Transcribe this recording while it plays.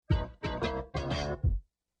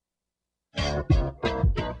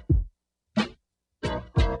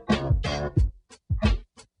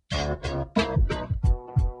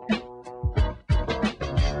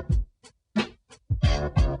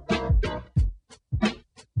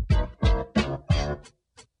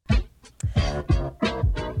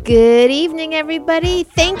Good evening, everybody.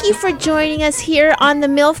 Thank you for joining us here on the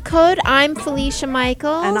MILF Code. I'm Felicia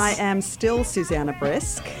Michaels. And I am still Susanna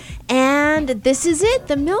Brisk. And this is it,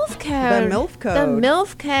 the MILF Code. The MILF Code. The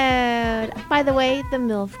MILF Code. By the way, the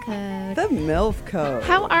MILF Code. The MILF Code.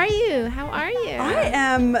 How are you? How are you? I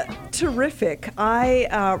am terrific.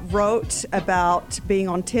 I wrote about being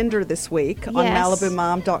on Tinder this week on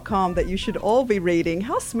MalibuMom.com that you should all be reading.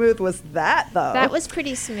 How smooth was that, though? That was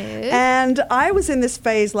pretty smooth. And I was in this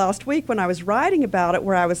phase last week when I was writing about it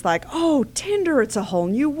where I was like, oh, Tinder, it's a whole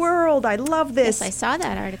new world. I love this. Yes, I saw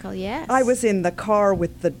that article, yes. I was in the car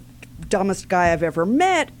with the dumbest guy I've ever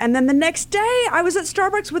met, and then the next day I was at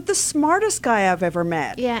Starbucks with the smartest guy I've ever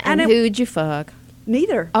met. Yeah, and who'd you fuck?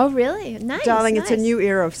 Neither. Oh, really? Nice. Darling, nice. It's a new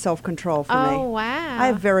era of self-control for me. Oh, wow. I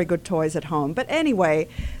have very good toys at home. But anyway,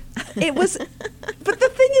 it was, but the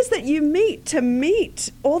thing is that you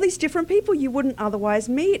meet all these different people you wouldn't otherwise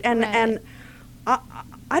meet. And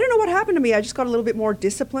I don't know what happened to me. I just got a little bit more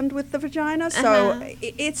disciplined with the vagina. So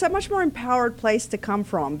it's a much more empowered place to come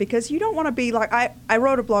from because you don't want to be like, I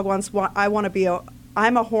wrote a blog once,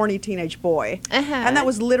 I'm a horny teenage boy. And that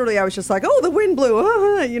was literally, I was just like, oh, the wind blew,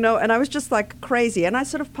 and I was just like crazy. And I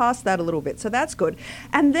sort of passed that a little bit. So that's good.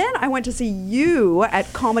 And then I went to see you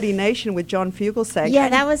at Comedy Nation with John Fugelsang. Yeah,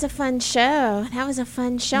 that was a fun show.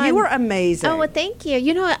 You were amazing. Oh, well, thank you.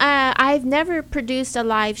 You know, I've never produced a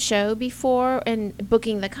live show before and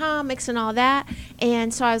booking the comics and all that.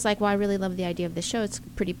 And so I was like, well, I really love the idea of the show. It's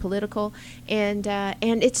pretty political. And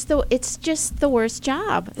it's just the worst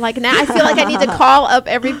job. Like now I feel like I need to call up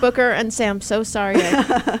every booker and say, I'm so sorry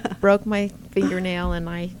I broke my fingernail and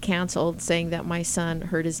I canceled, saying that my son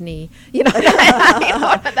hurt his knee.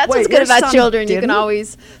 That's what's good about children. You can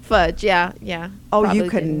always fudge. Yeah. Oh, you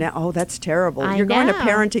can. Oh, that's terrible. You're going to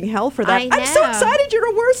parenting hell for that. I know. I'm so excited.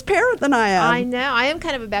 You're a worse parent than I am. I know. I am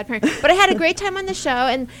kind of a bad parent. But I had a great time on the show,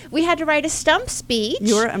 and we had to write a stump speech.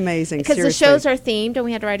 You were amazing. Because the shows are themed, and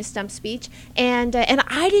we had to write a stump speech. And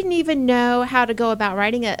I didn't even know how to go about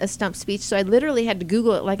writing a stump speech, so I literally had to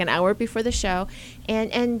Google it like an hour before the show.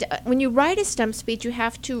 And when you write a stump speech, you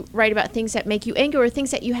have to write about things that make you angry or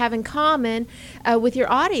things that you have in common with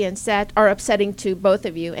your audience that are upsetting to both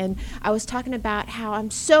of you. And I was talking about how I'm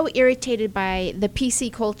so irritated by the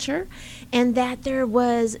PC culture, and that there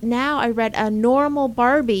was, now I read a normal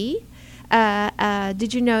Barbie.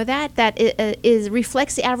 Did you know that it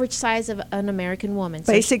reflects the average size of an American woman?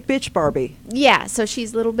 So Basic bitch Barbie. Yeah, so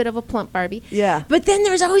she's a little bit of a plump Barbie. Yeah. But then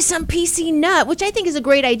there's always some PC nut, which I think is a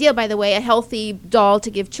great idea, by the way, a healthy doll to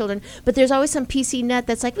give children. But there's always some PC nut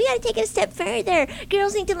that's like, we got to take it a step further.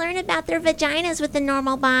 Girls need to learn about their vaginas with the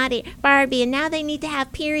normal Barbie, and now they need to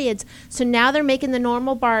have periods. So now they're making the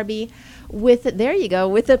normal Barbie with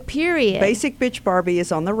a period. Basic bitch Barbie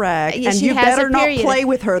is on the rag, Yeah, and you better not play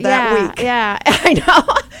with her that week. Yeah, I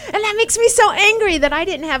know. And that makes me so angry that I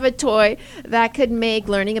didn't have a toy that could make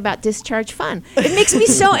learning about discharge fun. It makes me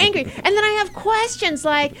so angry. And then I have questions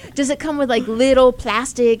like, does it come with like little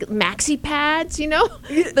plastic maxi pads,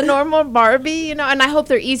 the normal Barbie, and I hope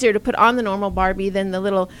they're easier to put on the normal Barbie than the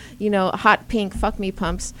little, hot pink fuck me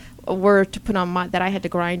pumps were to put on that I had to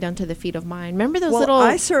grind onto the feet of mine. Remember those little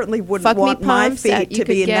I certainly wouldn't want my feet to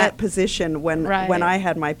be in that position when I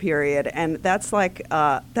had my period, and that's like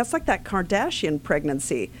that Kardashian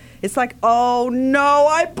pregnancy. It's like, oh no,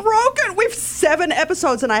 I broke it. We've 7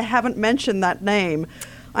 episodes and I haven't mentioned that name.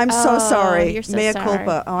 I'm so sorry. You're so Mea sorry.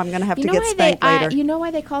 culpa. Oh, I'm going to have to get spanked later. You know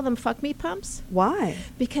why they call them fuck me pumps? Why?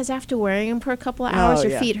 Because after wearing them for a couple of hours,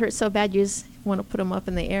 your feet hurt so bad you just want to put them up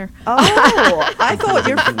in the air. Oh, I thought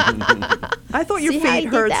your feet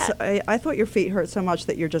hurt. I thought your feet hurt so much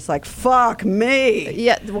that you're just like, fuck me.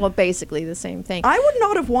 Yeah, well, basically the same thing. I would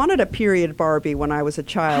not have wanted a period Barbie when I was a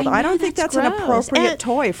child. I don't think that's an appropriate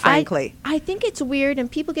toy, frankly. I think it's weird, and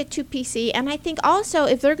people get too PC. And I think also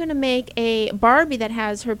if they're going to make a Barbie that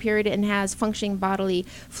has her period and has functioning bodily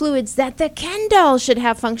fluids, that the Ken doll should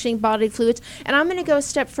have functioning bodily fluids. And I'm going to go a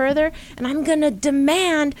step further, and I'm going to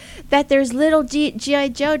demand that there's little G.I.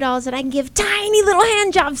 Joe dolls that I can give tiny little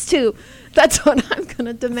hand jobs to. That's what I'm going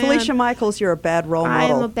to demand. Felicia Michaels, you're a bad role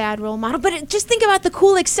model. I am a bad role model. But just think about the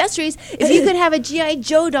cool accessories. If you could have a G.I.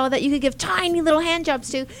 Joe doll that you could give tiny little hand jobs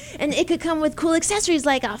to, and it could come with cool accessories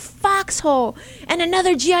like a foxhole and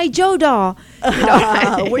another G.I. Joe doll.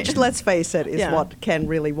 Which, let's face it, is what Ken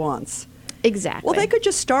really wants. Exactly. Well, they could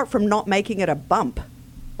just start from not making it a bump.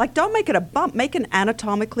 Like, don't make it a bump. Make an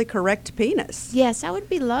anatomically correct penis. Yes, that would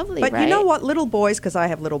be lovely, But right? you know what? Little boys, because I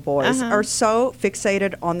have little boys, are so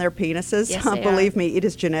fixated on their penises. Yes, they Believe me, it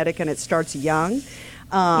is genetic and it starts young.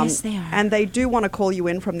 Yes, they are. And they do want to call you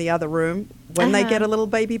in from the other room when they get a little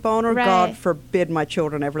baby boner. Right. God forbid my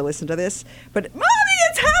children ever listen to this. But, Mommy,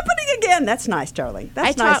 it's happening! again. That's nice, darling.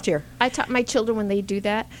 That's nice to hear. I taught my children when they do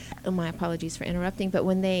that. Oh, my apologies for interrupting, but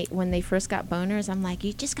when they first got boners, I'm like,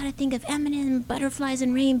 you just got to think of M&M butterflies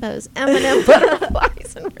and rainbows. M&M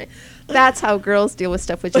butterflies and rainbows. That's how girls deal with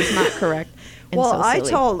stuff, which is not correct. Well,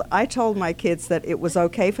 so I told my kids that it was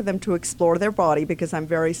okay for them to explore their body because I'm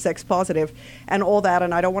very sex positive and all that,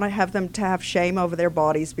 and I don't want to have them to have shame over their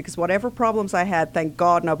bodies because whatever problems I had, thank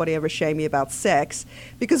God nobody ever shamed me about sex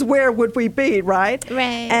because where would we be, right?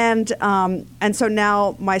 Right. And so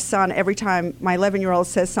now my son, every time my 11-year-old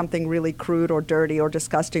says something really crude or dirty or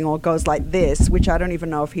disgusting or goes like this, which I don't even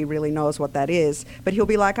know if he really knows what that is, but he'll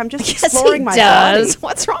be like, I'm just exploring my body.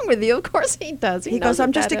 What's wrong with you? Of course he does. He goes,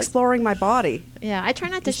 I'm just exploring my body. Yeah, I try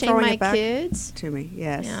not to shame my kids. To me,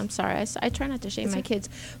 yes. Yeah, I'm sorry. I try not to shame my kids.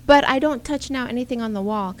 But I don't touch now anything on the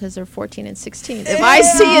wall because they're 14 and 16. If I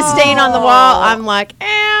see a stain on the wall, I'm like,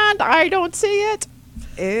 and I don't see it.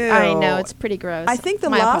 Ew. I know, it's pretty gross. I think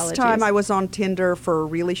the last time I was on Tinder for a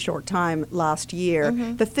really short time last year,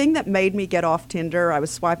 the thing that made me get off Tinder, I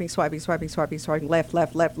was swiping, left,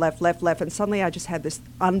 and suddenly I just had this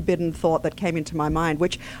unbidden thought that came into my mind,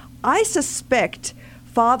 which I suspect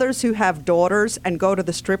fathers who have daughters and go to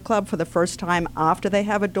the strip club for the first time after they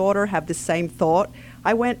have a daughter have the same thought.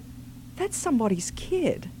 I went, that's somebody's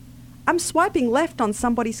kid. I'm swiping left on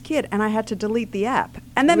somebody's kid, and I had to delete the app.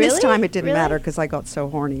 And then this time it didn't matter because I got so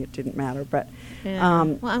horny it didn't matter. But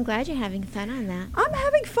well, I'm glad you're having fun on that. I'm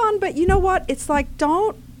having fun, but you know what? It's like,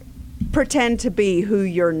 don't pretend to be who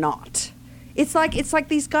you're not. It's like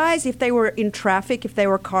these guys, if they were in traffic, if they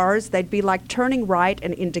were cars, they'd be like turning right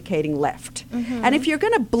and indicating left. And if you're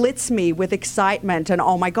going to blitz me with excitement and,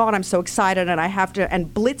 oh my God, I'm so excited and I have to,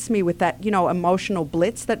 and blitz me with that, emotional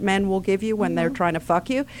blitz that men will give you when they're trying to fuck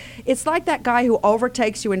you, it's like that guy who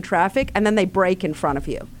overtakes you in traffic and then they brake in front of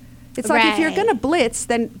you. It's like, if you're going to blitz,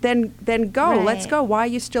 then go. Right. Let's go. Why are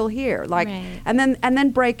you still here? Like, and then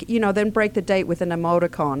break the date with an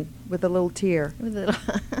emoticon with a little tear.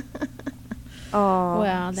 Oh,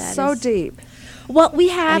 well, that so is deep. Well, we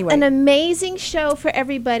have an amazing show for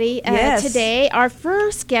everybody Yes. today. Our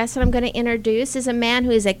first guest that I'm going to introduce is a man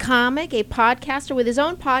who is a comic, a podcaster with his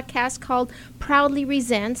own podcast called Proudly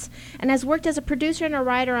Resents, and has worked as a producer and a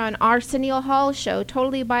writer on Arsenio Hall's show,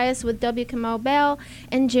 Totally Biased with W. Kamau Bell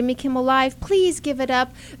and Jimmy Kimmel Live. Please give it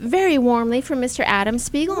up very warmly for Mr. Adam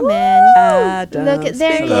Spiegelman. Adam Look at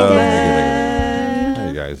there you Hello. go.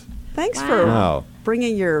 Hey, guys. Thanks Wow. for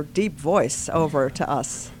bringing your deep voice over to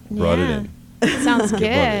us. Brought it in. Sounds good.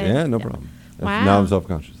 Yeah, no problem. Wow. Now I'm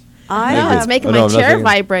self-conscious. It's making Oh, my no, I'm not chair saying-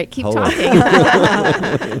 vibrate. Keep Hold on. talking.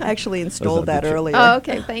 I actually installed that picture. earlier. Oh,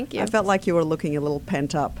 okay. Thank you. I felt like you were looking a little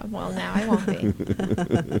pent up. Well, now I won't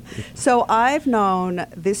be. So I've known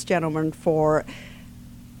this gentleman for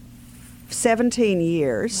 17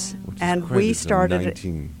 years, Which is and crazy. we It's started.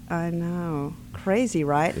 19. I know, crazy,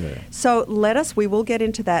 right? Yeah. So we will get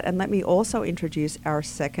into that, and let me also introduce our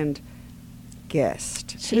second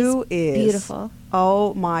guest, who is beautiful.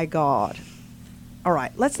 Oh my God! All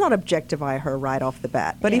right, let's not objectify her right off the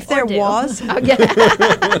bat, but Yeah, if there or do. was, Oh, yeah.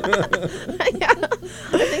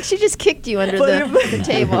 I think she just kicked you under the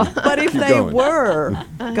table. but if Keep they going. were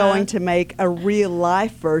going to make a real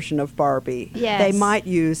life version of Barbie, Yes. they might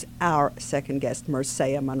use our second guest,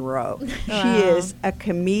 Mircea Monroe. Wow. She is a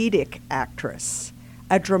comedic actress,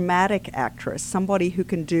 a dramatic actress, somebody who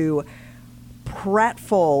can do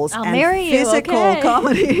pratfalls I'll and marry you, physical okay.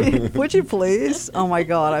 comedy. Would you please? Oh my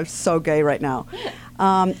God, I'm so gay right now.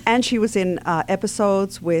 And she was in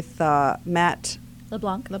episodes with Matt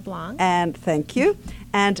LeBlanc. and thank you.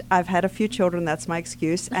 And I've had a few children, that's my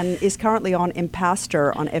excuse, and is currently on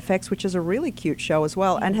Impastor on FX, which is a really cute show as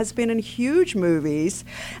well, and has been in huge movies.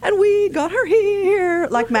 And we got her here,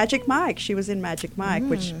 like Magic Mike. She was in Magic Mike,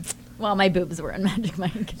 which, Well, my boobs were in Magic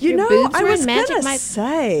Mike. you Your know, boobs I were in was Magic going to Mike?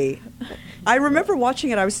 say, I remember watching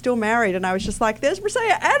it, I was still married, and I was just like, there's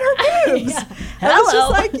Mircea and her boobs. And I was just Hello.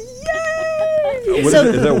 like, yay! Is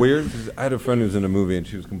that weird? 'Cause I had a friend who was in a movie and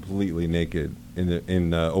she was completely naked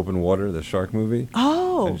in Open Water, the shark movie.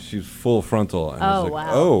 Oh. And she was full frontal. And I Oh, was like,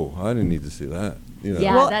 wow. oh, I didn't need to see that. You know?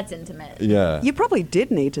 Yeah, Well- that's intimate. Yeah. You probably did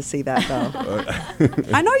need to see that, though.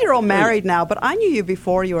 I know you're all married now, but I knew you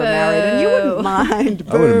before you were married, and you wouldn't Boo. mind.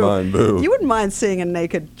 Boo. I wouldn't mind, boo. You wouldn't mind seeing a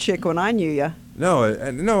naked chick when I knew you. No,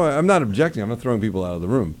 I'm not objecting. I'm not throwing people out of the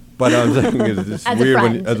room. But I'm saying it's just As a weird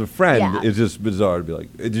friend. as a friend. Yeah. It's just bizarre to be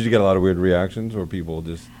like. Did you get a lot of weird reactions, or people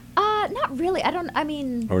just Not really. I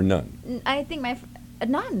mean, or none? I think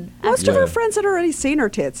None. Most of her friends had already seen her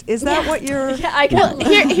tits. Is that what you're... Yeah, I Well,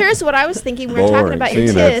 here's what I was thinking. We were talking about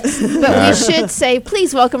your tits, but we should say,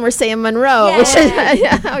 please welcome Mircea Monroe. Yay. Which is,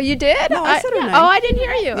 oh, you did? No, I said her name. Oh, I didn't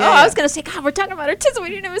hear you. Yeah, I yeah. was going to say, God, we're talking about her tits, and we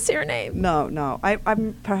didn't even see her name. No.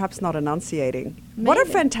 I'm perhaps not enunciating. What a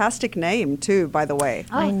fantastic name, too, by the way.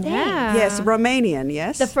 Oh, I know. thanks. Yes, Romanian,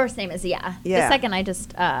 yes? The first name is Yeah. The second I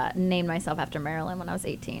just named myself after Marilyn when I was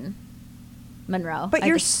 18. Monroe. But I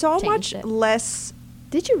you're just so changed much it. less...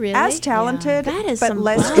 Did you really? As talented, That is but some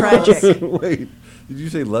less balls. tragic. Wait, did you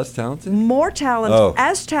say less talented? More talented, Oh.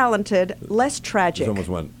 as talented, less This tragic. almost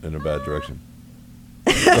went in a bad direction.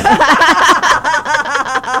 There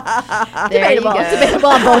you Debatable. go. It's debatable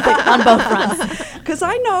on both fronts. Because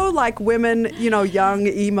I know, like, women, young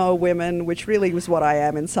emo women, which really was what I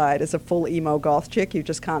am inside, as a full emo goth chick, you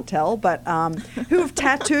just can't tell, but who have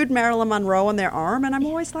tattooed Marilyn Monroe on their arm, and I'm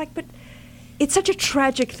always like, but it's such a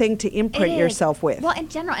tragic thing to imprint It is. yourself with. Well, in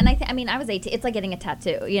general, and I was 18. It's like getting a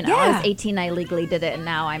tattoo. I Yeah. was 18. I legally did it, and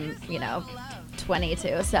now I'm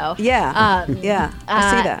 22. So Yeah, yeah,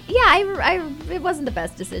 I see that. Yeah, it wasn't the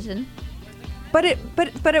best decision. But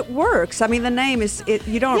it works. I mean, the name is it.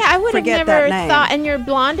 You don't Yeah, I would have forget never that name. thought, and you're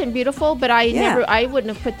blonde and beautiful, but I Yeah.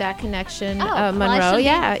 wouldn't have put that connection, Oh, well, I Monroe.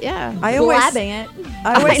 shouldn't Yeah. I always Blabbing it.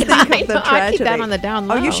 I always think I of the know. I keep that tragedy. on the down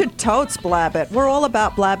Oh, low. you should totes blab it. We're all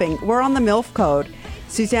about blabbing. We're on the MILF code.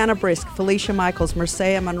 Susanna Brisk, Felicia Michaels,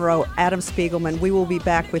 Mircea Monroe, Adam Spiegelman. We will be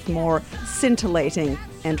back with more scintillating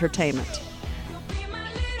entertainment.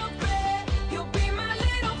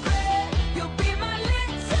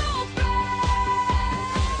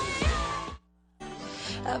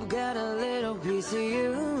 I've got a little piece of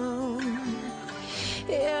you, and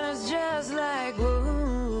it's just like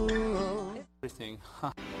woo. Everything.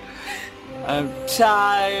 I'm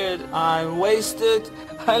tired. I'm wasted.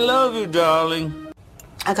 I love you, darling.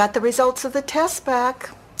 I got the results of the test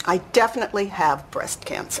back. I definitely have breast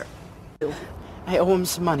cancer. I owe him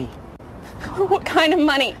some money. What kind of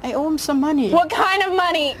money? I owe him some money. What kind of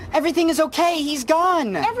money? Everything is okay. He's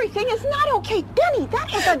gone. Everything is not okay. Denny,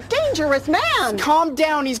 that is a dangerous man. Calm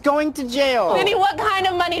down. He's going to jail. Vinny, what kind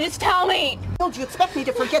of money? Just tell me. Don't you expect me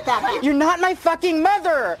to forget that, huh? You're not my fucking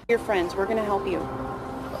mother. Your friends, we're gonna help you.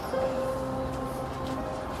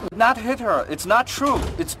 Did not hit her. It's not true.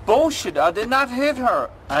 It's bullshit. I did not hit her.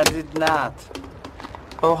 I did not.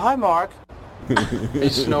 Oh, hi, Mark. I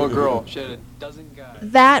just know a girl. She had a dozen guys.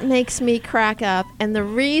 That makes me crack up. And the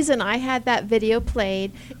reason I had that video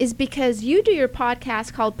played is because you do your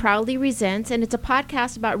podcast called Proudly Resents, and it's a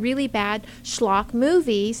podcast about really bad schlock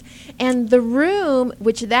movies. And The Room,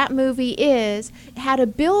 which that movie is, had a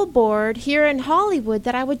billboard here in Hollywood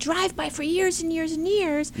that I would drive by for years and years and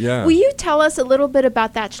years. Yeah. Will you tell us a little bit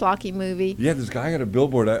about that schlocky movie? Yeah, this guy had a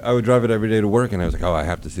billboard. I would drive it every day to work, and I was like, oh, I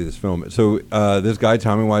have to see this film. So this guy,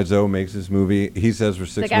 Tommy Wiseau, makes this movie. He says for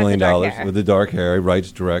 $6 guy with million the dark hair. with the dark hair. He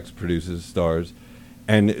writes, directs, produces, stars.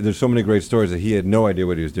 And there's so many great stories that he had no idea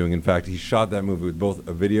what he was doing. In fact, he shot that movie with both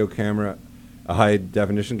a video camera, a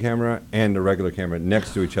high-definition camera, and a regular camera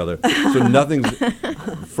next to each other. So nothing's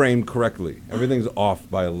framed correctly. Everything's off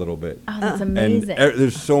by a little bit. Oh, that's And amazing.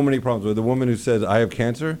 there's so many problems with the woman who says, I have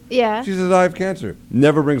cancer. Yeah. She says, I have cancer.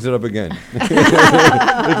 Never brings it up again. She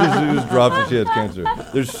just drops that she has cancer.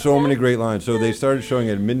 There's so many great lines. So they started showing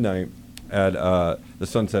it at midnight at the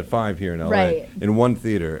Sunset 5 here in LA Right. in one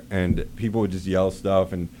theater, and people would just yell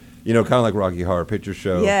stuff, and kind of like Rocky Horror Picture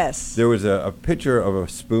Show. Yes. There was a picture of a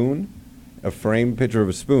spoon, a framed picture of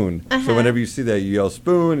a spoon. So whenever you see that, you yell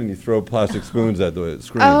spoon, and you throw plastic spoons at the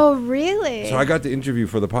screen. Oh, really? So I got to interview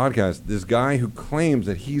for the podcast this guy who claims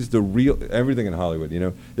that he's the real everything in Hollywood.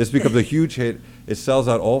 This becomes a huge hit. It sells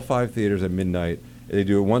out all 5 theaters at midnight. They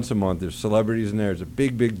do it once a month. There's celebrities in there. It's a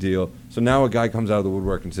big, big deal. So now a guy comes out of the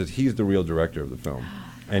woodwork and says he's the real director of the film.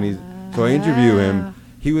 And so I interview him.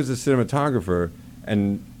 He was a cinematographer,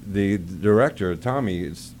 and the director, Tommy,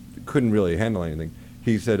 couldn't really handle anything.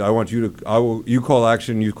 He said, "I want you to. You call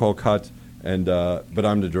action. You call cut. And but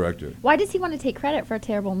I'm the director." Why does he want to take credit for a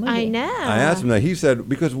terrible movie? I know. I asked him that. He said,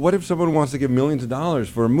 because what if someone wants to give millions of dollars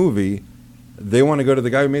for a movie? They want to go to the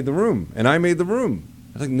guy who made The Room, and I made The Room.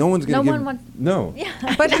 I was like, no one's going to No give... one wants- No.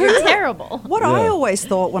 Yeah, But you're terrible. What I Yeah. always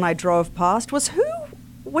thought when I drove past was who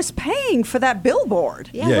was paying for that billboard?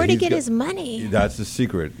 Yeah, where'd he he's get got- his money? That's the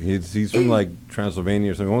secret. He's from like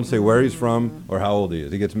Transylvania or something. I won't say where he's from or how old he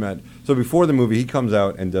is. He gets mad. So before the movie, he comes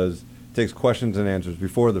out and takes questions and answers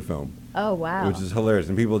before the film, Oh, wow. which is hilarious.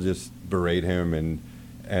 And people just berate him, and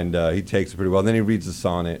he takes it pretty well. Then he reads the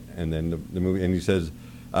sonnet, and then the movie, and he says,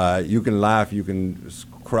 you can laugh, you can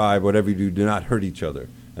cry, whatever you do not hurt each other.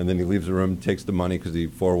 and then he leaves the room, takes the money because he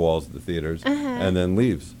 4 walls at the theaters, and then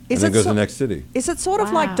leaves. And then goes to the next city. Is it sort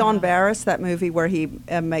of like Don Barris, that movie where he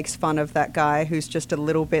makes fun of that guy who's just a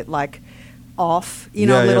little bit like off, a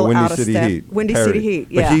little Windy out of City step? Heat. Windy Perry. City Heat,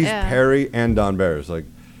 But he's Perry and Don Barris. Like,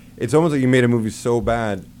 it's almost like you made a movie so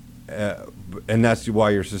bad, and that's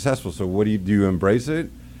why you're successful. So what do? You embrace it?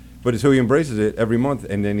 But so he embraces it every month,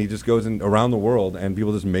 and then he just goes around the world, and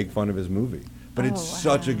people just make fun of his movie. But it's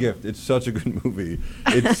such a gift. It's such a good movie.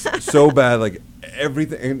 It's so bad, like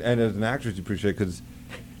everything. And as an actress, you appreciate it because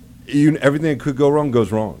everything that could go wrong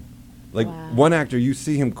goes wrong. Like one actor, you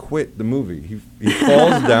see him quit the movie. He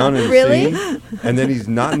falls down in the scene, and then he's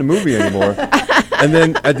not in the movie anymore. And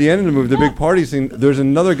then at the end of the movie, the big party scene, there's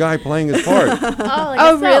another guy playing his part.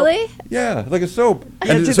 Really? Yeah, like a soap.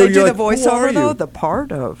 Yeah, do they do the voiceover though? The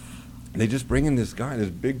part of. They just bring in this guy, this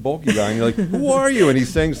big bulky guy, and you're like, who are you? And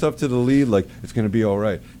he's saying stuff to the lead like, it's going to be all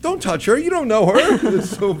right. Don't touch her. You don't know her. It's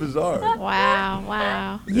so bizarre.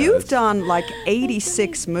 Wow. You've done like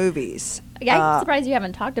 86 movies. Yeah, I'm surprised you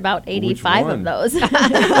haven't talked about 85 of those. Like,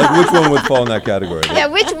 which one would fall in that category? Yeah,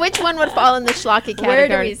 which one would fall in the schlocky category? Where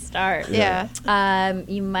do we start? Yeah.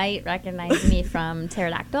 You might recognize me from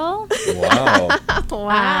Pterodactyl.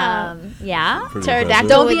 Wow. Yeah. Pterodactyl.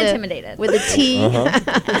 Don't be intimidated. With a T.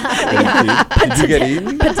 Did you get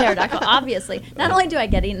eaten? Pterodactyl, obviously. Not only do I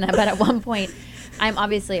get eaten, but at one point, I'm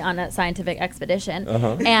obviously on a scientific expedition,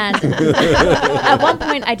 and at one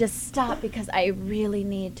point I just stopped because I really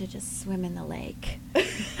need to just swim in the lake.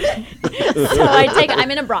 So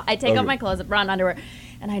I'm in a bra. I take off my clothes, bra and underwear,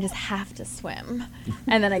 and I just have to swim.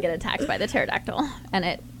 And then I get attacked by the pterodactyl, and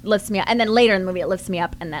it lifts me up. And then later in the movie, it lifts me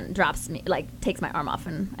up and then drops me, like takes my arm off,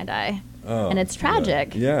 and I die. And it's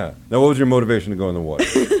tragic. Yeah. Now, what was your motivation to go in the water?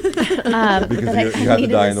 Because you had to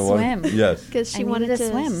die in the water? Swim. Yes. Because she wanted to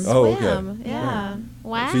swim. Oh, okay. Yeah.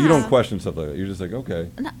 Wow. So you don't question stuff like that. You're just like,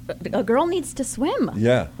 okay. No, a girl needs to swim.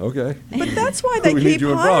 Yeah, okay. But that's why they we keep need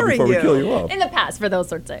you hiring before we kill you off. In the past, for those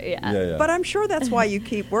sorts of, yeah. But I'm sure that's why you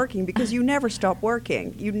keep working, because you never stop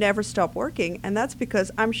working. You never stop working, and that's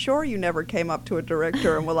because I'm sure you never came up to a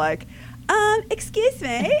director and were like, excuse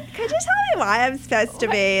me, could you tell me why I'm supposed to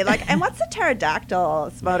be like, and what's the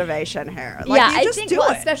pterodactyl's motivation here? Like, yeah, you just I think, do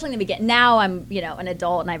it. especially in the beginning. Now I'm, an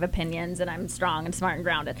adult and I have opinions and I'm strong and smart and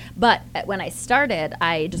grounded. But when I started,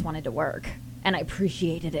 I just wanted to work and I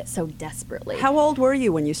appreciated it so desperately. How old were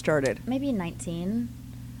you when you started? Maybe 19.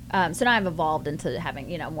 So now I've evolved into having,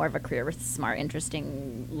 more of a career with smart,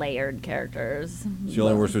 interesting, layered characters. She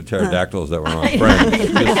only works with pterodactyls that were on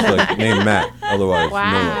Friends. Just like named Matt. Otherwise,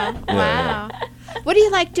 wow. no. Wow. What do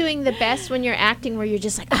you like doing the best when you're acting, where you're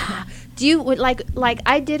just like, do you like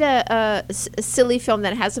I did a silly film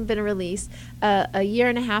that hasn't been released a year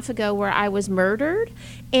and a half ago where I was murdered,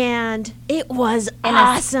 and it was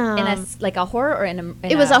awesome. In a horror or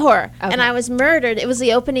it was a horror, okay. and I was murdered. It was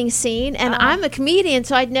the opening scene, and I'm a comedian,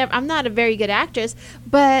 so I'm not a very good actress,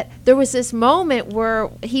 but there was this moment where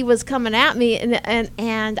he was coming at me,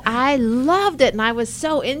 and I loved it, and I was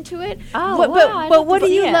so into it. But what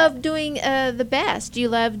do you love doing the best? Do you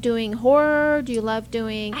love doing horror? Do you love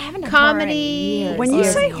doing comedy? When you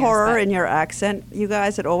say horror in your accent, you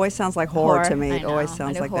guys, it always sounds like horror to me. It always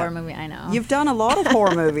sounds like horror that. Movie, I know. You've done a lot of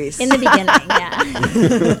horror movies. In the beginning, yeah.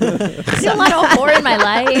 There's a lot of horror in my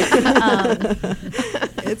life.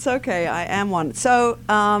 It's okay. I am one. So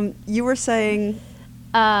you were saying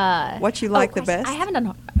what you like the best? I haven't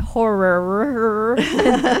done horror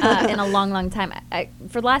in a long, long time.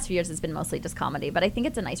 For the last few years, it's been mostly just comedy, but I think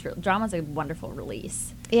it's a nice drama's a wonderful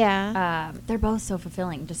release. Yeah. They're both so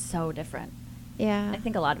fulfilling, just so different. Yeah. I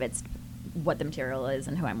think a lot of it's what the material is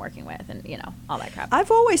and who I'm working with and, all that crap. I've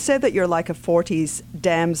always said that you're like a 40s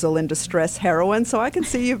damsel in distress heroine, so I can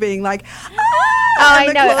see you being like, I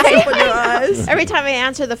know. Close-up in your eyes. Every time I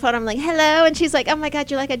answer the phone, I'm like, hello, and she's like, oh my God,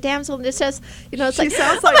 you're like a damsel in distress. It's She like,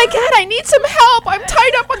 sounds oh like- my God, I need some help. I'm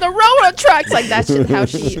tied up on the railroad tracks. Like, that's just how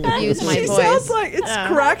she used my She voice. sounds like, it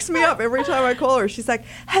cracks me up every time I call her. She's like,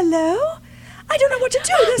 hello? I don't know what to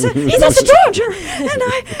do. He's a stranger. And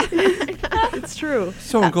it's true.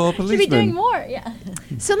 Someone call a policeman. Should be doing more, yeah.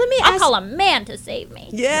 So let me I'll ask. call a man to save me.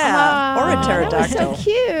 Yeah. Or a That pterodactyl. was so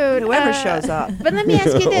cute. Whoever shows up. But let me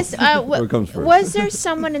ask you this: What comes first? was there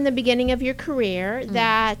someone in the beginning of your career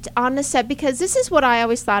that on the set? Because this is what I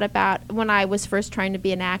always thought about when I was first trying to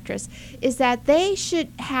be an actress: is that they should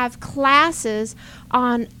have classes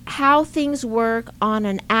on how things work on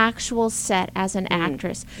an actual set as an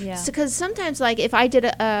actress. Yeah. Because sometimes, like if I did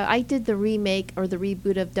I did the remake or the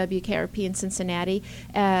reboot of WKRP in Cincinnati.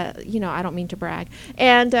 I don't mean to brag.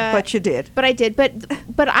 And but you did. But I did.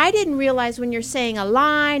 But I didn't realize when you're saying a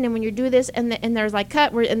line and when you do this and there's like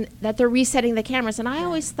cut and that they're resetting the cameras. And I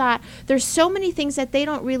always thought there's so many things that they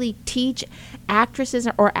don't really teach actresses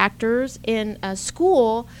or actors in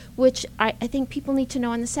school, which I think people need to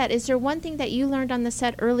know on the set. Is there one thing that you learned on the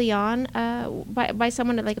set early on by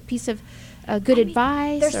someone, like a piece of good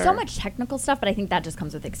advice? There's so much technical stuff, but I think that just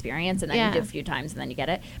comes with experience, and then you do it a few times and then you get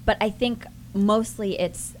it. But I think mostly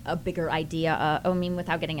it's a bigger idea.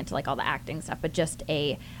 Without getting into like all the acting stuff, but just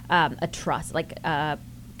a trust, like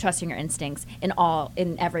trusting your instincts in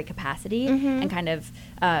every capacity, and kind of.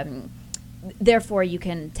 Therefore, you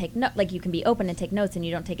can take you can be open and take notes, and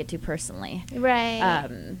you don't take it too personally. Right.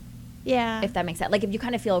 Yeah. If that makes sense. Like if you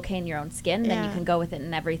kind of feel okay in your own skin, then you can go with it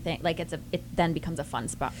and everything. Like it then becomes a fun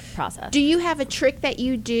process. Do you have a trick that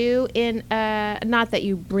you do in, not that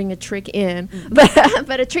you bring a trick in,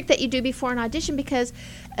 but a trick that you do before an audition? Because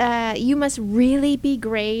you must really be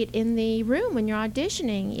great in the room when you're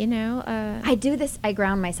auditioning, you know? I do this, I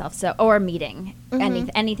ground myself, or a meeting,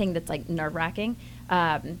 anything that's like nerve-wracking.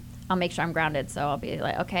 I'll make sure I'm grounded, so I'll be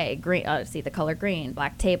like, okay, green. See the color green,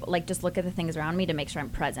 black table. Like, just look at the things around me to make sure I'm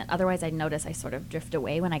present. Otherwise, I notice I sort of drift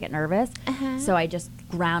away when I get nervous. So I just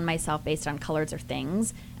ground myself based on colors or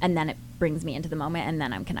things, and then it brings me into the moment, and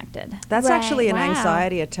then I'm connected. That's actually an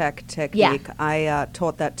anxiety attack technique. Yeah. I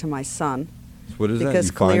taught that to my son. So what is because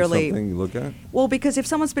that? You find clearly, something you look at? Well, because if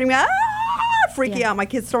someone's spinning me, freaking out, my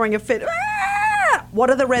kid's throwing a fit. What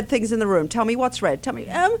are the red things in the room? Tell me what's red. Tell me,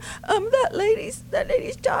 that lady's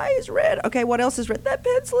tie is red. Okay, what else is red? That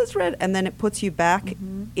pencil is red. And then it puts you back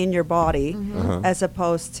in your body, as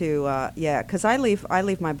opposed to, because I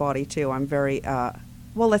leave my body too. I'm very,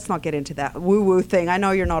 well, let's not get into that woo-woo thing. I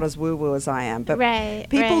know you're not as woo-woo as I am, but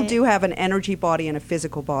people do have an energy body and a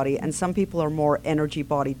physical body, and some people are more energy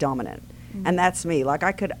body dominant. And that's me. Like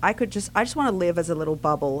I just want to live as a little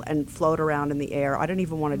bubble and float around in the air. I don't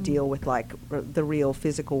even want to deal with like the real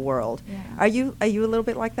physical world. Yeah. Are you a little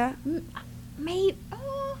bit like that? Maybe.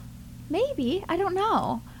 I don't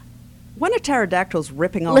know. When a pterodactyl's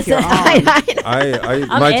ripping off your arm,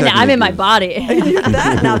 I'm in my body.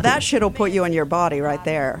 that shit'll put you in your body right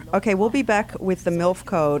there. Okay, we'll be back with the MILF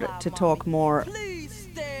code to talk more.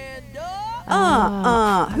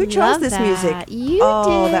 Who chose this music? You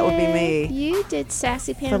did. That would be me. You did,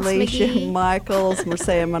 Sassy Pants Felicia McGee. Michaels,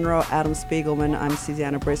 Mircea Monroe, Adam Spiegelman. I'm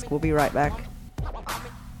Susanna Brisk. We'll be right back.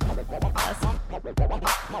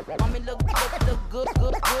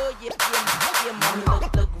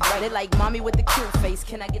 Like mommy with the cute face.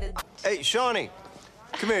 Can I get a... Hey, Shawnee,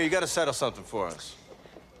 come here. You got to settle something for us.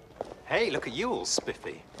 Hey, look at you all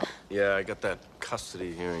spiffy. Yeah, I got that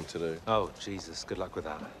custody hearing today. Oh, Jesus. Good luck with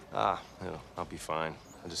that. I'll be fine.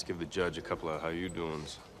 I'll just give the judge a couple of how you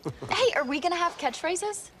doings. Hey, are we gonna have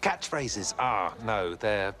catchphrases? Catchphrases? No,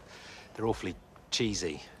 they're awfully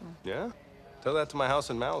cheesy. Yeah? Tell that to my house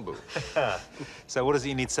in Malibu. So what does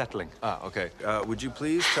he need settling? Okay. Would you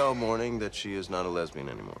please tell Morning that she is not a lesbian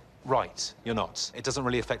anymore? Right, you're not. It doesn't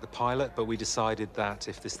really affect the pilot, but we decided that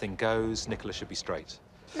if this thing goes, Nicola should be straight.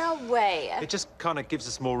 No way. It just kind of gives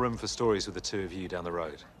us more room for stories with the two of you down the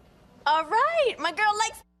road. All right, my girl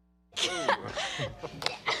likes...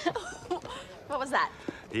 What was that?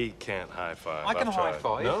 He can't high-five. I can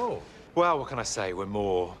high-five. No. Well, what can I say? We're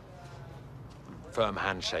more firm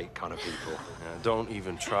handshake kind of people. Yeah, don't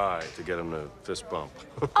even try to get him to fist bump.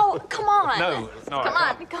 Oh, come on. No,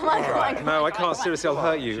 Come on. No, I can't. Seriously, I'll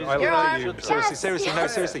hurt you. I will hurt you. Yes, Seriously, no,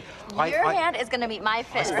 seriously. Your hand is going to meet my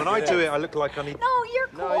fist. When I do it, I look like I need... No, you're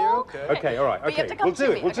cool. No, you're okay. Okay, all right, But you have okay. to come We'll do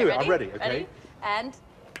to it, me. we'll do it. Ready? I'm ready, okay? Ready? And...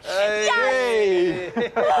 Hey!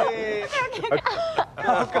 Yes! Hey!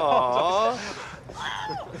 Oh, God.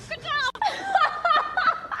 Good job.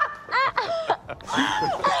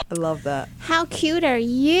 I love that. How cute are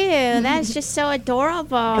you? That's just so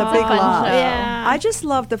adorable. The big love. Yeah. I just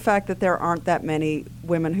love the fact that there aren't that many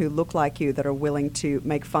women who look like you that are willing to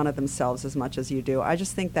make fun of themselves as much as you do. I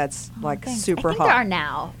just think that's super I think hot. there are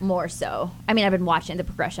now more so. I mean, I've been watching the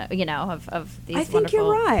progression, of these I think you're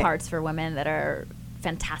wonderful right. parts for women that are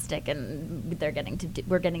fantastic, and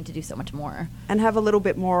we're getting to do so much more. And have a little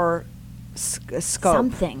bit more scope.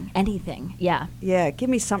 Something, anything, yeah. Yeah, give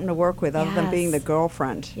me something to work with other than being Yes. the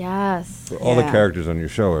girlfriend. Yes. All the characters on your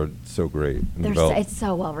show are so great. and developed. It's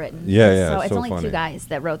so well written. Yeah, It's so only funny. two guys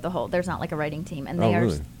that wrote the whole. There's not like a writing team, and Oh, they are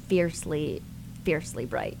really? fiercely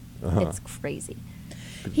bright. It's crazy.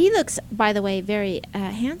 He looks, by the way, very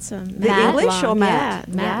handsome. The Matt English LeBlanc. or Matt?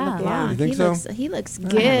 Yeah, Matt Yeah. LeBlanc. You think he so? He looks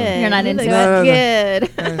good. You're not He into looks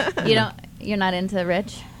it? good. You're not into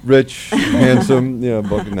Rich? Rich, handsome,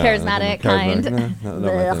 Charismatic, kind. No, not my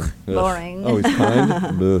Blech. thing. Ugh. Boring. Oh, he's kind?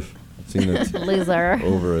 Blech. Seen it. Loser.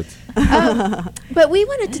 Over it. But we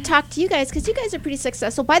wanted to talk to you guys because you guys are pretty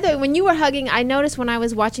successful. By the way, when you were hugging, I noticed when I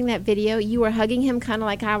was watching that video, you were hugging him kind of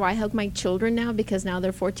like how I hug my children now, because now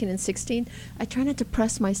they're 14 and 16. I try not to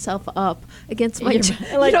press myself up against my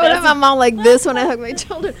children. like you know what this. I'm all like this when I hug my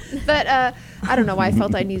children. But I don't know why I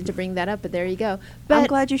felt I needed to bring that up, but there you go. But I'm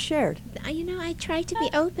glad you shared. you know, I try to be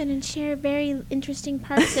open and share very interesting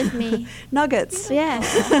parts of me. Nuggets.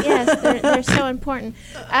 Yes, they're so important.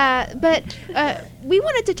 But we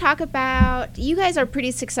wanted to talk about, you guys are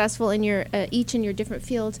pretty successful in your each in your different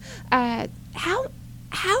fields.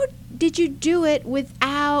 How did you do it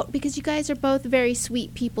without, because you guys are both very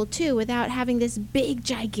sweet people too, without having this big,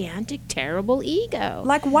 gigantic, terrible ego?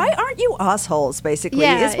 Like, why aren't you assholes, basically?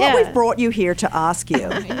 Yeah, is what we've brought you here to ask you.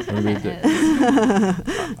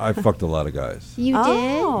 I fucked a lot of guys. You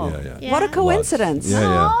did? What a coincidence. Yeah,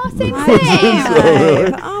 yeah. Oh, same High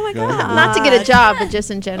thing. five. Oh, my God. Not to get a job, but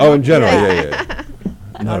just in general. Oh, in general, yeah.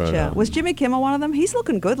 Gotcha. Was Jimmy Kimmel one of them? He's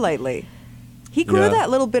looking good lately. He grew Yeah. that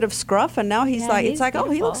little bit of scruff, and now he's like, he's it's like, oh,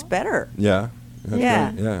 he beautiful. looks better. Yeah. That's Yeah.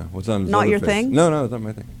 right. Yeah. What's on his Not other your face? thing? No, it's not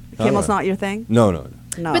my thing. Kimmel's not your thing? No. No.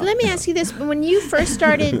 But let me ask you this: when you first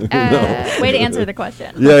started, Way to answer the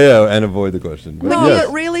question. Yeah, and avoid the question. But No, yes.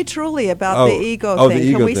 but really, truly about the ego Oh, thing. the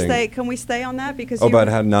ego can we thing. Can we stay on that? Because about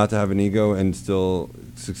how not to have an ego and still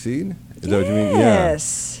succeed? Is that what you mean?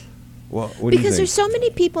 Yes. Well, what do you because think? there's so many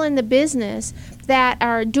people in the business that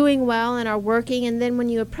are doing well and are working, and then when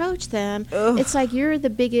you approach them, it's like you're the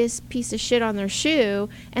biggest piece of shit on their shoe,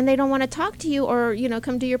 and they don't want to talk to you or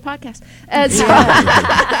come do your podcast.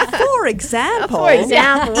 For example, we're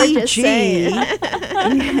just E.g.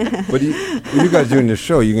 saying. But you guys doing this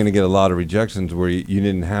show, you're going to get a lot of rejections where you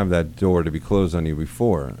didn't have that door to be closed on you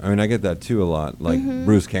before. I mean, I get that too a lot. Like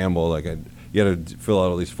Bruce Campbell, like you got to fill out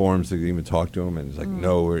all these forms to even talk to him, and it's like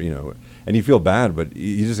no, or and you feel bad, but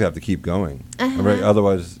you just have to keep going. Right?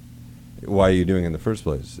 Otherwise, why are you doing it in the first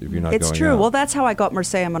place if you're not going It's true. out? Well, that's how I got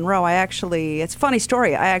Mircea Monroe. It's a funny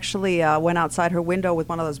story. I actually went outside her window with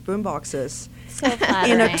one of those boom boxes. So In a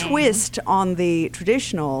flattering. twist on the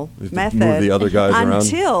traditional You have to method, move the other guys around?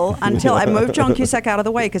 until I moved John Cusack out of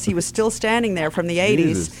the way because he was still standing there from the 80s.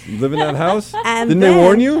 Jesus. You live in that house? And Didn't they then-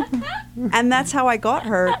 warn you? And that's how I got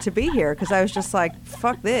her to be here because I was just like,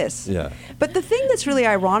 fuck this. Yeah. But the thing that's really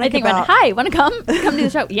I ironic think about hi, want to come do the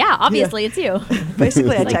show? Yeah, obviously it's you.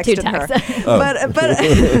 basically I Like two texted her. texts.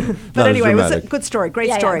 But Not anyway, it was a dramatic. good story, great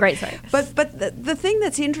Yeah, story. great story. But the thing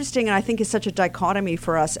that's interesting and I think is such a dichotomy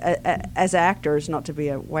for us as actors, not to be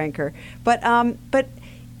a wanker, but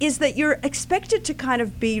is that you're expected to kind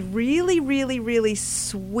of be really, really, really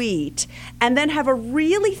sweet and then have a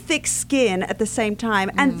really thick skin at the same time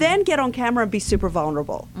and then get on camera and be super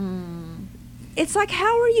vulnerable. It's like,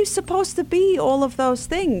 how are you supposed to be all of those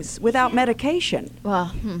things without medication?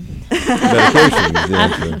 Well, Medication is the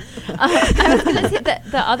answer. I was going to say that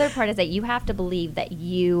the other part is that you have to believe that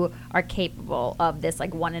you are capable of this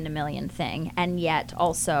like 1 in a million thing, and yet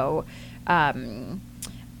also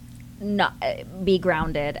not be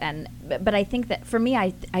grounded. But I think that for me,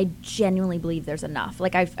 I genuinely believe there's enough.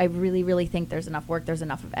 Like I really, really think there's enough work. There's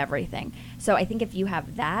enough of everything. So I think if you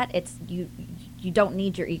have that, it's you don't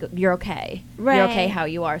need your ego. You're okay. Right. You're okay how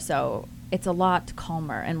you are. So it's a lot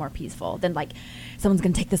calmer and more peaceful than like someone's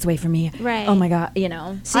gonna take this away from me. Right. Oh my God.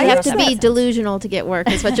 So you have to be delusional to get work,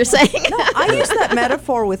 is what you're saying. No, I use that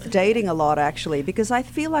metaphor with dating a lot, actually, because I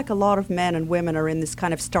feel like a lot of men and women are in this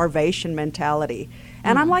kind of starvation mentality.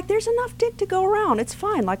 And I'm like, there's enough dick to go around. It's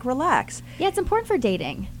fine. Like, relax. Yeah, it's important for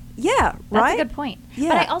dating. Yeah, That's right? a good point. Yeah.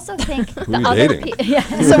 But I also think Who the you other dating? yeah.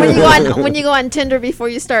 So when you go on Tinder before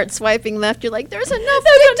you start swiping left, you're like, there's enough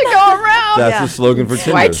dick to go around. That's Yeah. the slogan for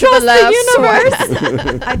Swipe Tinder. to the left.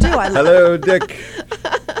 Swipe. I do. Hello, Dick.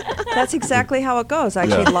 That's exactly how it goes. I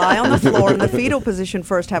actually lie on the floor in the fetal position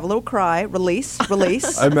first, have a little cry, release.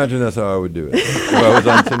 I imagine that's how I would do it. If I was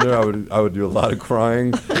on Tinder, I would do a lot of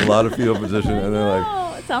crying, a lot of fetal position, and then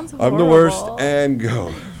like, It sounds I'm the worst, and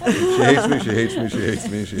go. She hates me, she hates me, she hates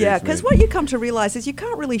me, she Yeah, hates me. because what you come to realize is you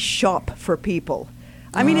can't really shop for people.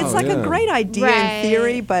 I mean, it's like a great idea in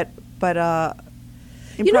theory, but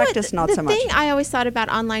in practice, not so much. The thing I always thought about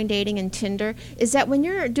online dating and Tinder is that when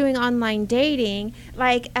you're doing online dating,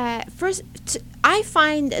 like I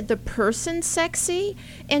find the person sexy,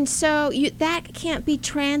 and so that can't be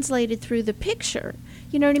translated through the picture.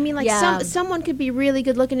 You know what I mean? Like Yeah. someone could be really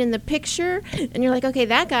good looking in the picture, and you're like, okay,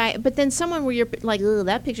 that guy. But then someone where you're like, ugh,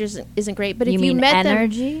 that picture isn't great. But You if mean you met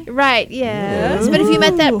energy? them, right? Yes. But if you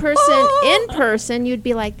met that person in person, you'd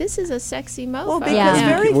be like, this is a sexy mofo. Well, because Yeah.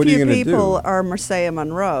 very What are you few gonna people do? are Mircea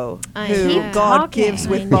Monroe, I who know. God Talking. gives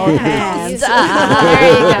with I both know. hands.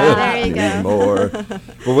 There you go. More.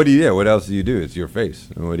 But what do you? Yeah, what else do you do? It's your face.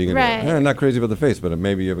 And what are you gonna Right. do? I'm not crazy about the face, but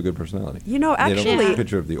maybe you have a good personality. You know, They don't put actually, a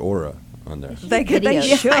picture of the aura on there. they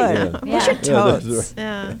Videos. should. Yeah. We Yeah. should Yeah, that's totes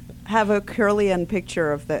Yeah. have a Kirlian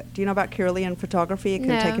picture of the. Do you know about Kirlian photography? You can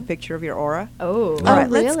No. take a picture of your aura. Oh. All right,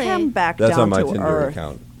 let's really? come back That's down on my to Tinder earth.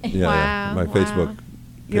 account. Yeah, Wow. my Wow. Facebook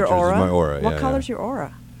Your pictures aura? is my aura. What yeah, color's yeah. your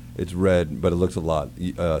aura? It's red, but it looks a lot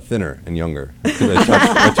thinner and younger. 'Cause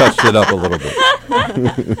I touched it up a little bit.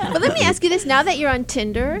 But let me ask you this: now that you're on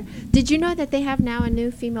Tinder, did you know that they have now a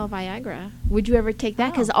new female Viagra? Would you ever take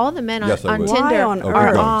that? Because all the men Yes, I on would. Tinder Why on are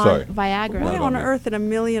earth? on Sorry. Viagra. Why Not on on me. earth in a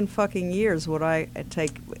million fucking years would I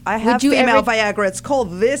take? I have you female ever- Viagra. It's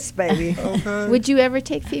called this, baby. Would you ever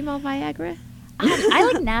take female Viagra? I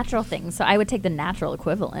like natural things, so I would take the natural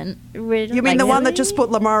equivalent. Really? You mean the one that just put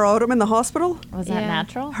Lamar Odom in the hospital? Was that Yeah.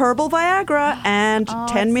 natural? Herbal Viagra, and Oh,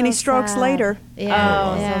 10 it's mini so strokes sad. later. Yeah,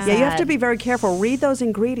 Oh, yeah. so Yeah, you have to sad. be very careful. Read those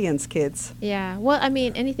ingredients, kids. Yeah. Well, I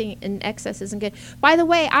mean, anything in excess isn't good. By the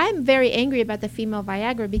way, I'm very angry about the female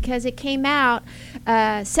Viagra because it came out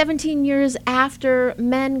 17 years after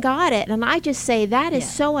men got it. And I just say that is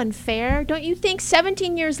so unfair. Don't you think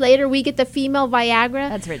 17 years later we get the female Viagra?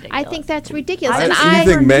 That's I ridiculous. think that's ridiculous. Do And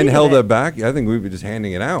you think men needed held it. that back? I think we'd be just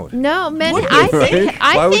handing it out. No, men. Would I you, right? think.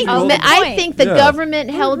 Why I would think. you hold it I back? think the Yeah. government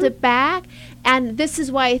held it back, and this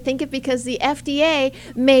is why I think it, because the FDA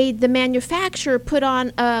made the manufacturer put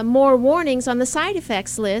on more warnings on the side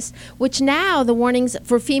effects list, which now the warnings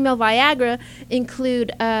for female Viagra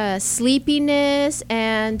include sleepiness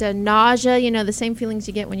and nausea. You know, the same feelings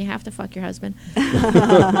you get when you have to fuck your husband.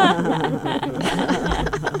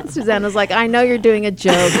 Susanna's like, I know you're doing a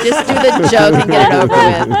joke. Just do the joke and get it over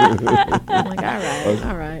with. I'm like,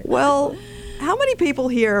 all right. Well, how many people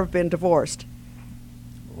here have been divorced?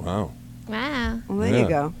 Wow. Wow. Well, there Yeah. you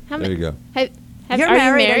go. There you go. You're are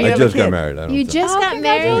married, you and married? you I have a just got kid. married. I don't You know. just got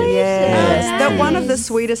married? Yes. Yeah. That one of the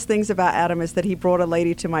sweetest things about Adam is that he brought a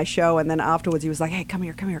lady to my show, and then afterwards he was like, "Hey, come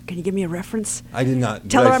here. Can you give me a reference? I did not.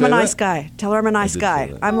 Tell did her I I'm a say nice that? guy. Tell her I'm a nice did guy."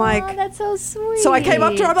 say that. I'm like, Oh, that's so sweet. so I came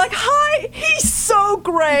up to her. I'm like, "Hi, he's so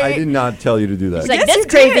great." I did not tell you to do that. She's like, Yes, this you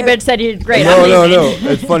crazy did. bitch said you're great. No, I'm no, leaving.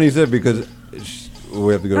 no. It's funny you said because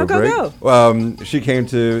we have to go No, to a break. go. She came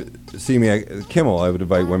to see me at Kimmel. I would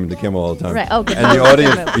invite women to Kimmel all the time. Right. Oh, good. And the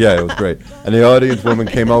audience, yeah, it was great. And the audience woman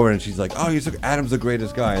came over and she's like, "Oh, Adam's the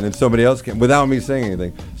greatest guy." And then somebody else came without me saying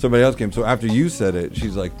anything. Somebody else came. So after you said it,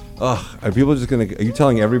 she's like, "Ugh, are people just gonna? Are you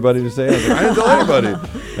telling everybody to say it?" I was like, "I didn't tell anybody."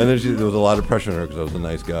 And then there was a lot of pressure on her because I was a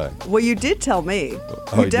nice guy. Well, you did tell me.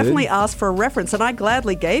 Oh, You I definitely did? asked for a reference, and I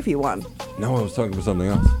gladly gave you one. No, I was talking about something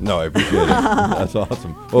else. No, I appreciate it. That's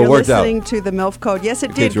awesome. Well, You're it worked out. listening to the MILF Code. Yes,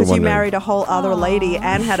 it In did, case you're because you wondering. married a whole other lady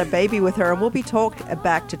and had a baby with her, and we'll be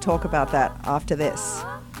back to talk about that after this.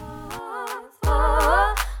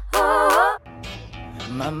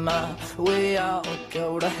 Mama, we all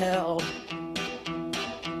go to hell.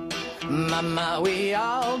 Mama, we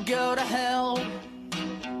all go to hell.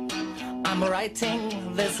 I'm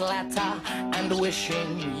writing this letter and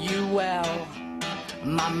wishing you well.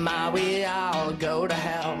 Mama, we all go to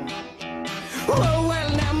hell. Oh,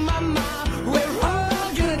 well, now, Mama, we're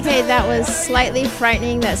all gonna Okay, that was slightly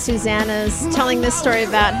frightening that Susanna's telling this story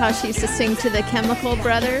about how she used to sing to the Chemical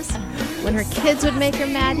Brothers when her kids would make her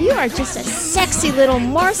mad. You are just a sexy little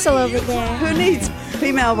morsel over there. Who needs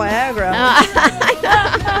female Viagra?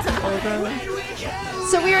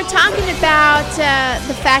 So we were talking about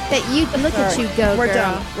the fact that you look at you go, We're girl.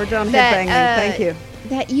 done. We're done head That, banging. Thank you.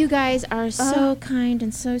 That you guys are so kind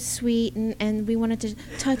and so sweet, and we wanted to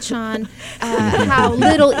touch on how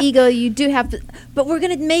little ego you do have. But we're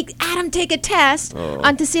going to make Adam take a test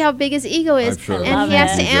on to see how big his ego is, I'm sure. and he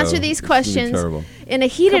has to Ego. answer these It's gonna be questions terrible. in a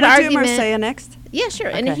heated Can we argument. do Mircea next? Yeah, sure.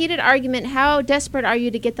 In a Okay. heated argument, how desperate are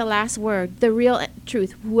you to get the last word? The real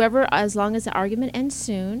truth. Whoever, as long as the argument ends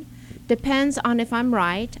soon, depends on if I'm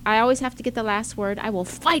right. I always have to get the last word. I will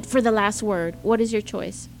fight for the last word. What is your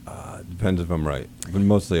choice? Depends if I'm right. But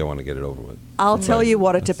mostly I want to get it over with. I'll tell Right. you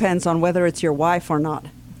what, it depends on whether it's your wife or not.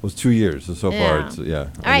 It was 2 years. So far, Yeah. it's, All a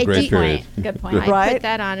right, great period. Good point. I Right. put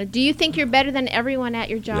that on it. Do you think you're better than everyone at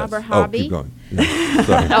your job Yes. or hobby? Oh, keep going. No,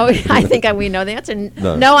 sorry. Oh, I think we know the answer.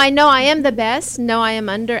 No. No, I know I am the best. No, I am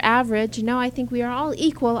under average. No, I think we are all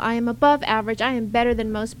equal. I am above average. I am better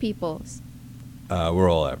than most people's. We're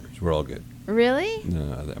all average. We're all good. Really?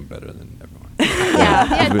 No, I'm better than everyone.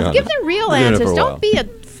 Yeah. Give the real answers. Don't be a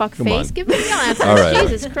fuck Come face. on. Give the real answers. All right.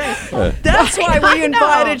 Jesus Christ. That's why we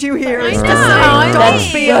invited you here. Is to say, I know.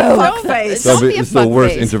 don't be a fuck face. Don't be a It's the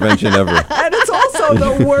worst fuckface. intervention ever. And it's also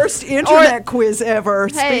the worst internet quiz ever.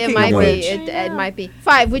 Hey, it Speaking might of be. which. It might be.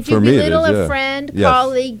 5. Would you For me, it belittle is, a yeah. friend, Yes.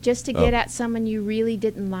 colleague, just to get Oh. at someone you really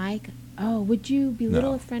didn't like? Oh, would you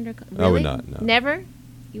belittle No. a friend or I would really? not, no. Never?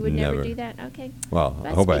 You would never Never. do that? Okay. Well, I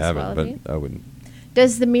That hope I speaks well haven't, of but you. I wouldn't.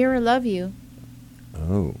 Does the mirror love you?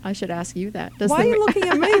 Oh. I should ask you that. Does Why the are you looking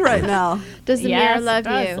at me right now? Does the Yes, mirror it love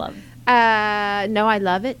does you? love. No, I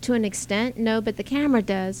love it to an extent. No, but the camera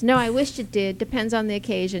does. No, I wished it did. Depends on the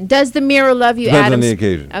occasion. Does the mirror love you, Depends Adam? on the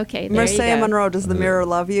occasion. Okay, there you Mircea go. Monroe, does the mirror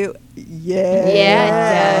love you? Yes. Yeah,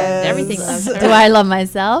 it does. Everything loves her. Do I love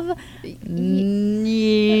myself?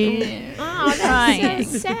 Oh,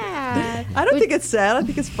 that's so sad. I don't think it's sad. I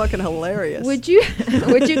think it's fucking hilarious. Would you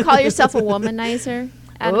call yourself a womanizer,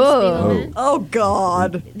 Adam Ooh. Spiegelman? Oh,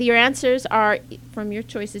 God. Your answers are from your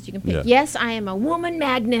choices. You can pick. Yeah. Yes, I am a woman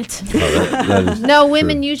magnet. Oh, that is No,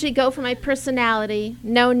 women true. usually go for my personality.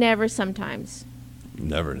 No, never, sometimes.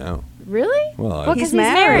 Never know. Really? Well, Well, 'cause He's he's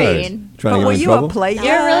married. married. Trying But to were get me in you trouble? a player?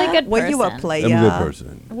 You're a really good Were you a person. player? I'm a good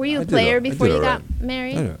person. Were you I a did player all- I before did you all got right.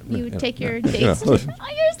 married? I know, You yeah, take your yeah. dates. Yeah.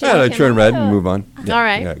 Yeah, I turn red and move on. Yeah, All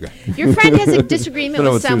right. yeah, go. Your friend has a disagreement Don't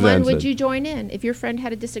know with what Suzanne someone. Would said. you join in? If your friend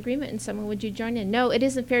had a disagreement with someone, would you join in? No, it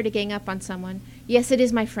isn't fair to gang up on someone. Yes, it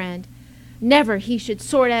is my friend. Never. He should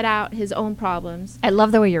sort out his own problems. I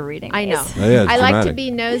love the way you're reading. I know. these. Oh, yeah, it's I like to dramatic. be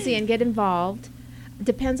nosy and get involved.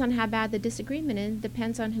 Depends on how bad the disagreement is.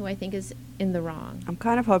 Depends on who I think is in the wrong. I'm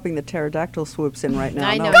kind of hoping the pterodactyl swoops in right now.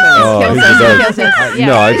 I No know. offense. Oh, Kills he us, does. kills us.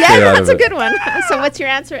 No, I'd yeah, stay out that's of a it. good one. So what's your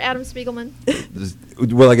answer, Adam Spiegelman?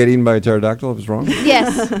 Will I get eaten by a pterodactyl if it's wrong?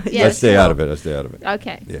 Yes. Yes. I stay out of it. I stay out of it.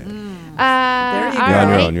 Okay. Yeah. There you All go. You're on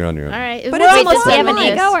your right. own. You're on your own. All right. But We're it's almost Does he done have with an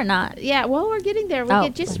this. ego or not? Yeah, well, we're getting there. We'll Oh.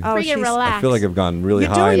 get just Oh, friggin' she's- relax. I feel like I've gone really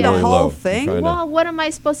You're high doing and the really whole low. thing? I'm trying to- Well, what am I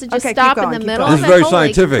supposed to just Okay, keep stop going, in the keep middle? going. This is of it? very Holy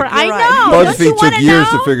scientific. cra- I You're know. right. Don't you BuzzFeed took wanna years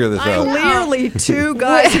to know? figure this I out. know. Clearly, two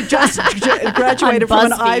guys who just graduated from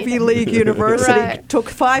an BuzzFeed. Ivy League university Right. took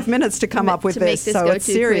 5 minutes to come up with to make this, so go-to it's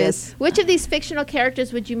serious. quiz. Which of these fictional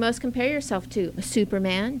characters would you most compare yourself to?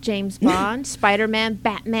 Superman, James Bond, Spider-Man,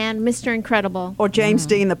 Batman, Mr. Incredible. Or James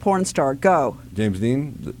Dean, the porn star. Go. James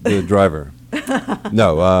Dean, the driver.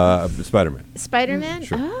 No, Spider-Man. Spider-Man?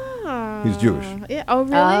 Sure. Oh. He's Jewish. Yeah. Oh,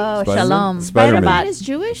 really? Oh, Spider-Man? shalom. Spider-Man. Spider-Man is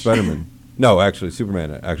Jewish? Spider-Man. No, actually,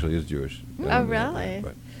 Superman actually is Jewish. Oh, really?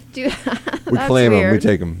 But Do you we That's claim him. We weird.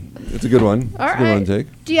 take him. It's a good one. All It's a good one right. to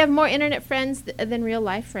take. Do you have more internet friends than real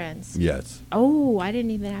life friends? Yes. Oh, I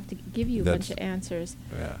didn't even have to give you a bunch That's- of answers.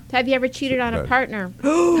 Yeah. Have you ever cheated on a bad. partner?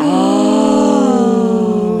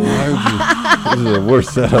 This is the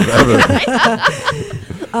worst setup ever.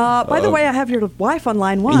 By the way, I have your wife on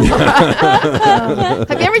line one. Have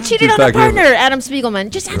you ever cheated She's on a back here. partner, Adam Spiegelman?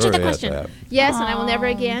 Just answer Sure, the yes, question. I have. Yes, and I will never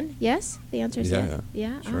again. Yes? The answer is Yeah, yes.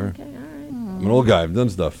 Yeah? Oh, sure. okay, all right. I'm an old guy. I've done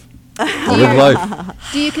stuff. Do I live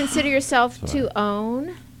life. Do you consider yourself to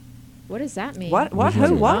own? What does that mean? What? What? To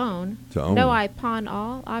Who? What? own. To own. No, I pawn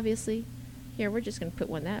all, obviously. Here, we're just going to put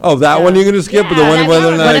one that Oh, that one you're going to skip? With the one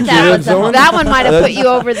whether or not I cheated someone? That one might have put you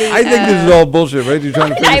over the... I think this is all bullshit, right? You're trying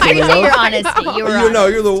to figure I something appreciate your out? honesty. You were No,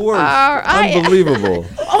 you're the worst. Unbelievable.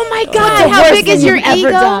 Oh my God! How worst big is thing your you've ever ego?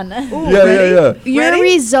 done. Yeah. Your Ready?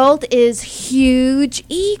 result is huge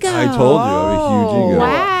ego. I told you, I have a huge ego.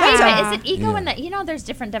 Wow. Wait a minute, is it ego Yeah. in that, there's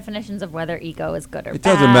different definitions of whether ego is good or It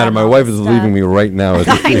bad. doesn't matter. My and all wife this is stuff. leaving me right now as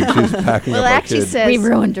we speak. She's packing Well, up it our actually kid. says We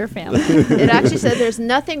ruined your family. it actually said there's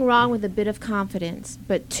nothing wrong with a bit of confidence,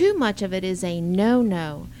 but too much of it is a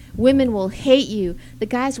no-no. Women will hate you. The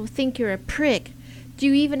guys will think you're a prick. Do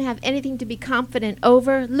you even have anything to be confident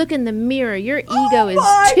over? Look in the mirror. Your ego is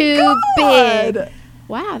too big.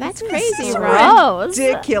 Wow, that's crazy, is right?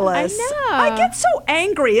 ridiculous. I know. I get so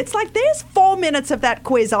angry. It's like there's 4 minutes of that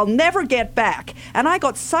quiz I'll never get back. And I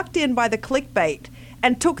got sucked in by the clickbait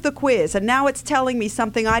and took the quiz. And now it's telling me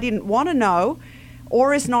something I didn't want to know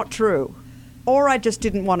or is not true. Or I just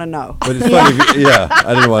didn't want to know. But it's funny.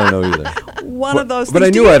 I didn't want to know either. One of those But things.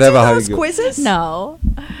 I knew Do you I'd have do a high those ego. quizzes? No.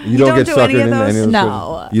 You don't get do suckered any of into any of those? those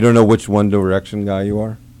No. quizzes? You don't know which One Direction guy you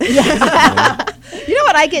are? You know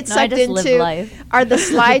what I get No, I sucked just live into life. are the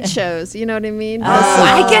slideshows. You know what I mean?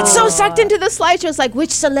 I get so sucked into the slideshows. Like,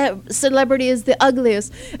 which celebrity is the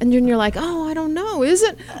ugliest? And then you're like, oh, I don't know, is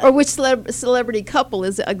it? Or which celebrity couple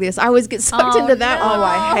is the ugliest? I always get sucked into that one. Oh,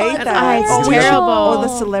 I hate And that. it's Or terrible. the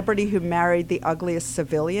celebrity who married the ugliest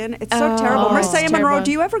civilian. It's so terrible. Oh, it's Mircea Monroe, terrible.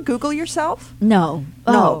 do you ever Google yourself? No.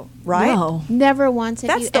 No, right? No. Never once. Have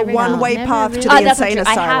That's you the ever one-way Never path to really? the That's not insane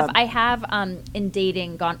true. asylum. I have in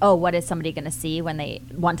dating gone, oh, what is somebody going to see when they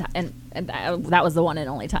want to, and And that was the one and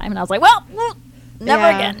only time. And I was like, well, never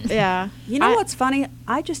again. Yeah. You know what's funny?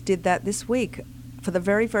 I just did that this week. For the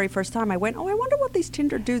very, very first time, I went, I wonder what these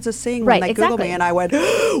Tinder dudes are seeing when they Google me. And I went,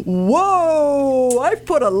 whoa, I've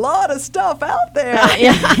put a lot of stuff out there.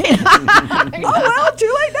 Oh, well,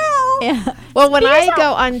 too late now. Yeah. Well, when I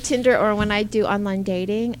go on Tinder or when I do online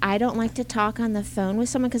dating, I don't like to talk on the phone with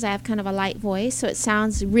someone because I have kind of a light voice, so it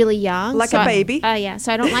sounds really young. Like a baby. Yeah,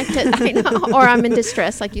 so I don't like to, I know, or I'm in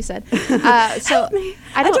distress, like you said. So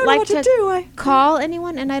I don't like to call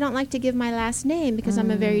anyone, and I don't like to give my last name because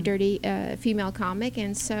I'm a very dirty female comic,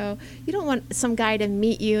 and so you don't want some guy to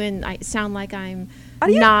meet you and I sound like I'm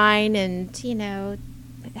 9 and, you know,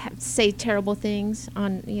 say terrible things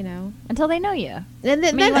on, you know. Until they know you. And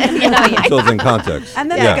then Until it's in context.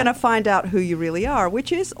 And then they're going to find out who you really are,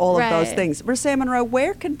 which is all of those things. Mircea Monroe,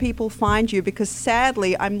 where can people find you? Because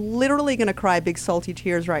sadly, I'm literally going to cry big salty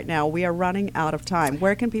tears right now. We are running out of time.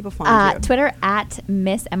 Where can people find you? Twitter at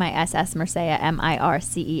Miss MISS Mircea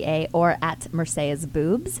MIRCEA or at Mircea's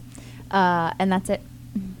boobs. And that's it.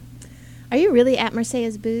 Are you really at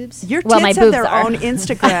Mircea's boobs? Your tits have their own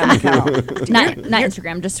Instagram account. Not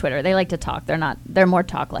Instagram, just Twitter. They like to talk. They're more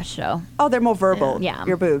talk, less show. Oh, they're more verbal. Yeah.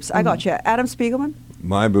 Your boobs. I got you. Adam Spiegelman?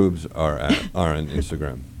 My boobs are on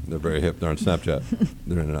Instagram. They're very hip. They're on Snapchat.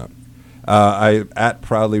 They're in and out. I at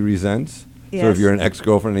Proudly Resents. Yes. So if you're an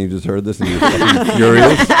ex-girlfriend and you just heard this and you're fucking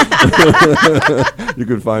furious, you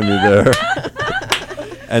can find me there.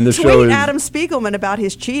 And the show is Adam Spiegelman about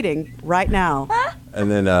his cheating right now. And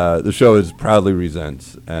then the show is Proudly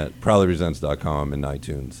Resents at proudlyresents.com and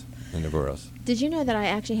iTunes and everywhere else. Did you know that I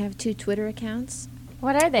actually have 2 Twitter accounts?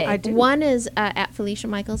 What are they? I do. One is at Felicia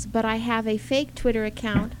Michaels, but I have a fake Twitter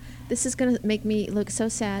account. This is going to make me look so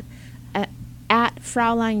sad. At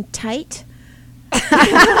Fraulein Tight.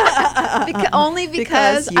 Only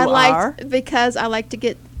because I like to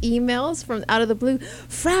get emails from out of the blue.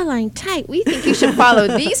 Fraulein Tight, we think you should follow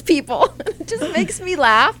these people. It just makes me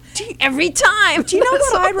laugh every time. Do you know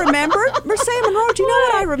what I remembered? Mircea Monroe, do you know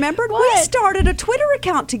what I remembered? What? We started a Twitter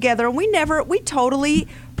account together and we totally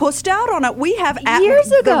pussed out on it. We have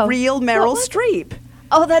Years ago. The real Meryl Streep.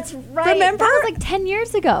 Oh, that's right. Remember? That was like 10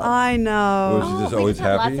 years ago. I know. Was she just always we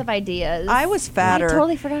had happy? lots of ideas. I was fatter. I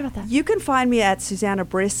totally forgot about that. You can find me at Susanna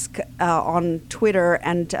Brisk on Twitter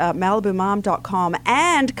and Malibumom.com.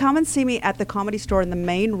 And come and see me at the Comedy Store in the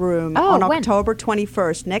main room on October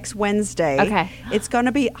 21st, next Wednesday. Okay. It's going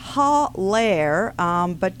to be hilarious,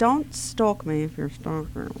 but don't stalk me if you're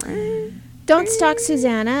stalking. Don't stalk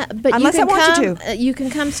Susanna, but Unless you can I want come. you to. You can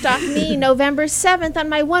come stalk me November 7th on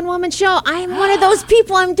my one-woman show. I'm one of those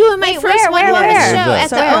people. I'm doing my first one-woman show at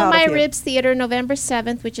the Oh My Ribs Theater, November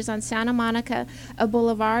 7th, which is on Santa Monica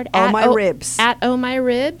Boulevard. Oh My Ribs. At Oh My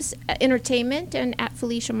Ribs Entertainment and at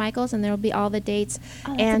Felicia Michaels, and there will be all the dates.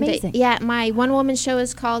 Oh, that's amazing. Yeah, my one-woman show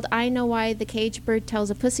is called I Know Why the Cage Bird Tells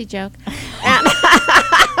a Pussy Joke.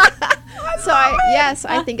 So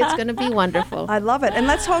I think it's going to be wonderful. I love it. And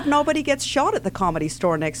let's hope nobody gets shot at the Comedy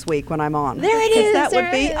Store next week when I'm on. There it is. That would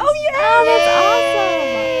be, that's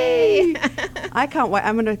awesome. I can't wait.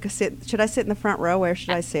 I'm going to sit. Should I sit in the front row? Where should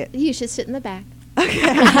I sit? You should sit in the back. Okay.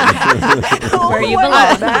 Where you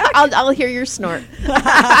belong. I'll hear your snort.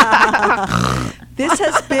 This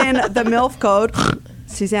has been the MILF Code.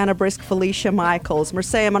 Susanna Brisk, Felicia Michaels,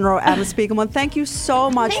 Mircea Monroe, Adam Spiegelman. Thank you so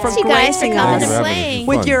much for gracing us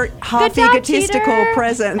with your half egotistical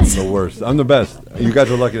presence. The worst. I'm the best. You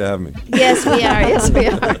guys are lucky to have me. Yes, we are. Yes, we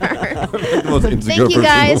are. Thank Thank you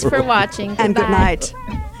guys for watching. And good night.